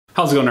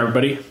How's it going,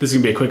 everybody? This is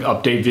going to be a quick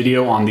update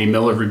video on the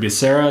Miller v.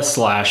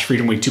 Becerra /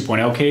 Freedom Week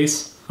 2.0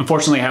 case.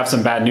 Unfortunately, I have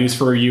some bad news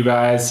for you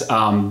guys.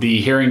 The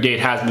hearing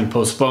date has been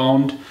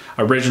postponed.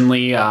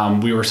 Originally,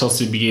 we were supposed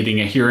to be getting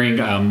a hearing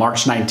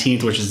March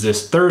 19th, which is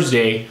this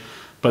Thursday,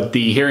 but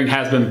the hearing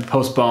has been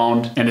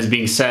postponed and is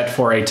being set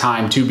for a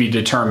time to be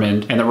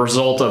determined. And the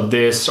result of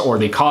this, or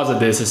the cause of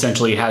this,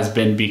 essentially has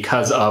been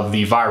because of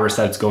the virus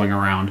that's going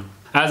around.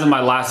 As in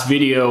my last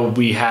video,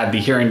 we had the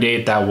hearing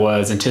date that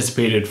was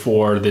anticipated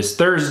for this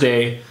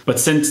Thursday, but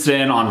since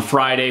then on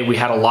Friday, we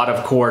had a lot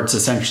of courts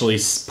essentially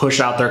push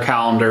out their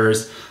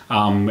calendars,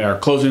 or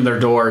closing their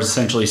doors,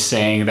 essentially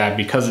saying that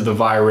because of the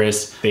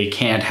virus, they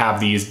can't have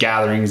these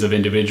gatherings of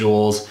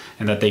individuals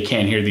and that they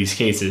can't hear these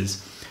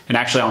cases. And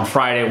actually on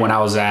Friday when I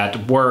was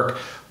at work,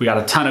 we got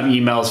a ton of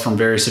emails from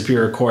various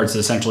superior courts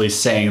essentially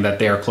saying that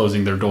they are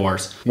closing their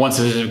doors. One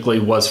specifically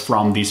was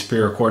from the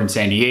Superior Court in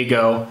San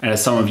Diego. And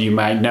as some of you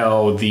might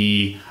know,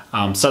 the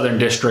Southern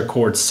District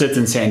Court sits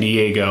in San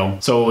Diego.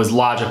 So it was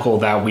logical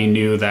that we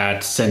knew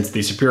that since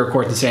the Superior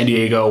Court in San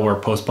Diego were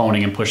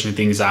postponing and pushing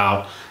things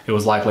out, it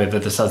was likely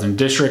that the Southern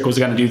District was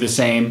going to do the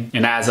same.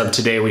 And as of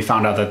today, we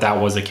found out that that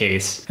was the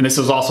case. And this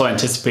was also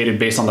anticipated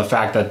based on the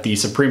fact that the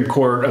Supreme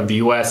Court of the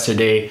US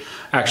today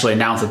actually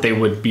announced that they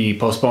would be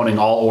postponing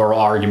all oral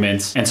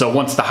arguments. And so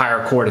once the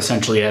higher court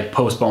essentially had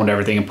postponed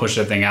everything and pushed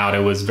everything out, it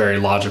was very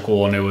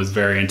logical and it was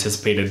very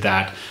anticipated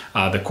that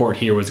the court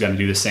here was going to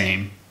do the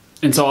same.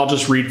 And so I'll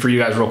just read for you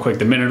guys real quick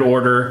the minute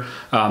order.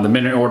 The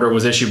minute order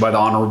was issued by the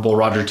Honorable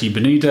Roger T.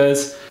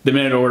 Benitez. The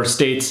minute order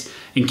states,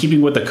 in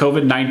keeping with the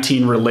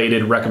COVID-19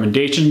 related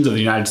recommendations of the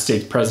United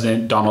States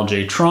President Donald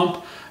J.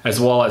 Trump, as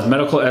well as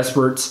medical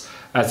experts,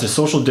 as to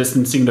social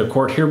distancing, the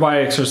court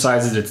hereby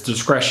exercises its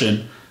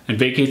discretion and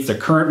vacates the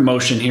current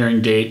motion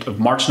hearing date of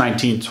March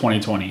 19,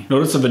 2020.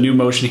 Notice of a new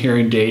motion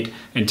hearing date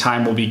and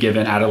time will be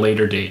given at a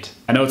later date.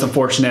 I know it's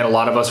unfortunate. A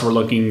lot of us were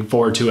looking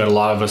forward to it. A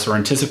lot of us were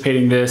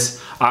anticipating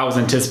this. I was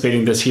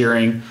anticipating this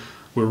hearing.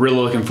 We're really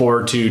looking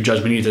forward to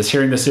Judge Benitez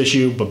hearing this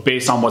issue, but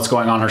based on what's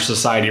going on in our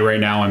society right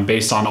now and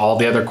based on all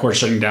the other courts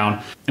shutting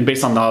down and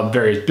based on the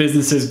various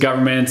businesses,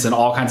 governments, and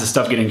all kinds of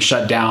stuff getting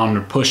shut down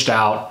or pushed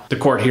out, the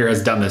court here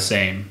has done the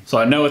same. So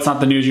I know it's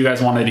not the news you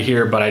guys wanted to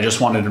hear, but I just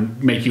wanted to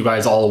make you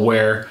guys all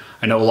aware.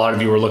 I know a lot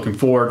of you were looking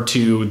forward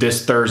to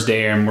this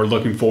Thursday and we're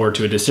looking forward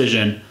to a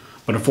decision,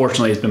 but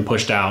unfortunately it's been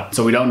pushed out.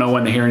 So we don't know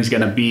when the hearing is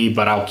going to be,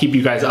 but I'll keep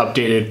you guys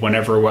updated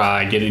whenever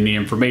I get any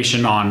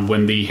information on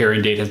when the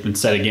hearing date has been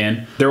set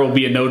again. There will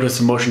be a notice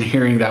of motion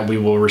hearing that we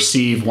will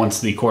receive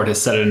once the court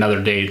has set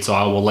another date, so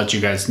I will let you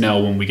guys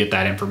know when we get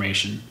that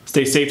information.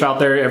 Stay safe out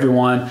there,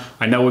 everyone.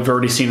 I know we've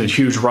already seen a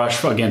huge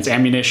rush against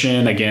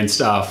ammunition, against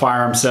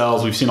firearm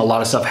sales. We've seen a lot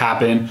of stuff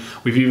happen.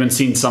 We've even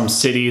seen some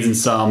cities and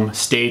some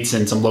states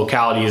and some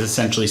localities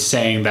essentially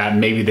saying that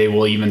maybe they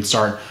will even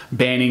start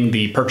banning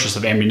the purchase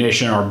of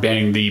ammunition or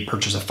banning the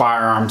purchase of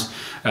firearms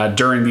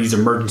during these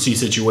emergency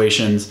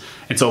situations.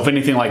 And so if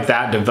anything like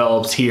that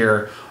develops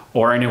here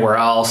or anywhere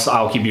else,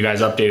 I'll keep you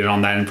guys updated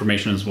on that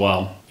information as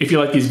well. If you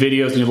like these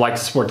videos and you'd like to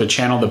support the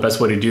channel, the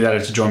best way to do that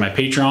is to join my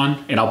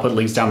Patreon, and I'll put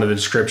links down in the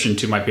description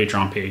to my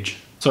Patreon page.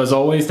 So as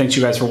always, thanks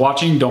you guys for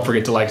watching. Don't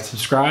forget to like and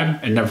subscribe,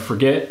 and never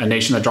forget, a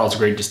nation that draws a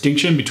great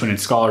distinction between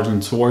its scholars and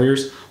its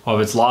warriors, while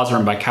its laws are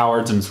run by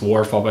cowards and its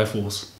war fought by fools.